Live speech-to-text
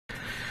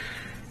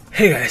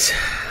Hey guys,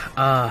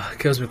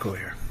 Kills McCoy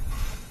here.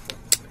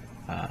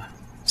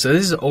 So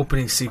this is the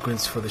opening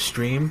sequence for the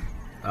stream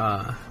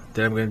that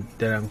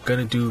I'm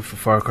gonna do for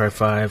Far Cry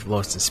 5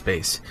 Lost in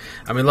Space.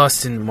 I mean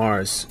Lost in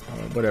Mars,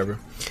 whatever.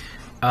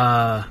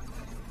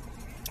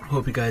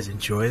 Hope you guys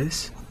enjoy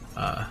this.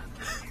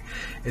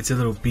 It's a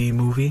little B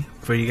movie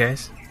for you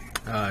guys.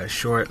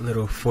 Short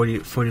little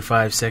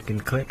 45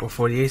 second clip, or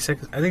 48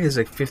 seconds. I think it's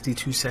like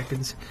 52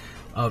 seconds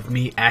of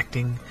me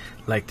acting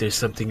like there's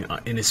something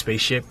in a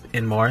spaceship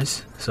in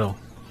Mars. So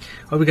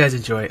hope you guys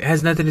enjoy it. It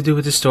has nothing to do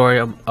with the story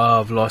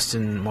of Lost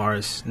in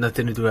Mars.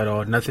 Nothing to do at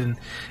all. Nothing.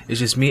 It's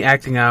just me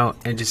acting out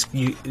and just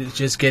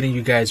getting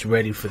you guys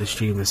ready for the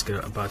stream that's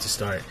about to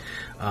start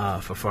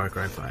for Far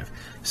Cry 5.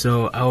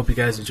 So I hope you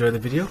guys enjoy the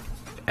video.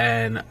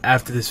 And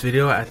after this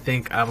video, I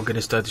think I'm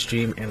gonna start the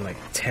stream in like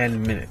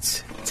 10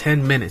 minutes.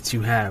 10 minutes.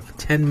 You have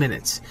 10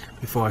 minutes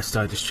before I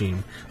start the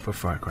stream for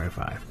Far Cry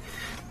 5.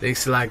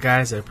 Thanks a lot,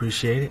 guys. I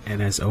appreciate it.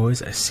 And as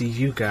always, I see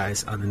you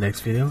guys on the next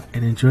video.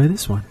 And enjoy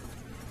this one.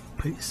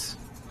 Peace.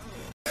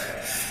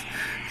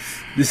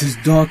 This is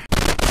dark.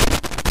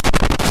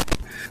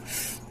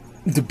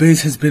 The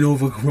base has been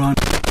overrun.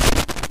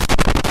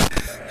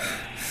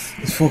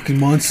 There's fucking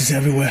monsters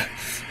everywhere.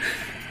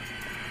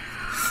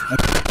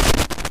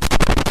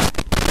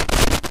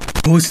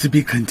 Supposed to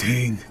be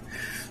contained.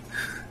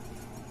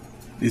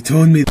 They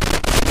told me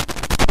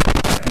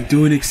they're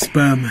doing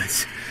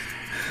experiments.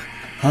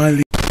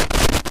 Hardly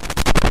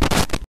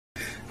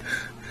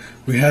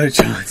we had a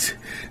chance.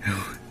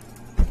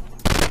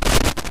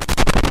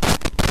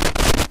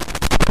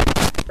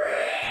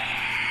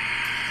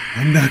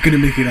 I'm not gonna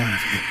make it out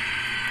of here.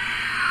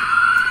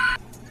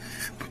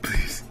 But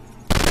please.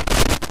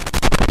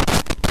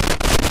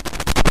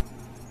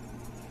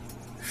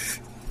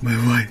 My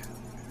wife.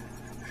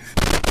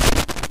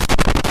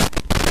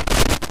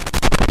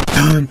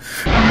 Tell him.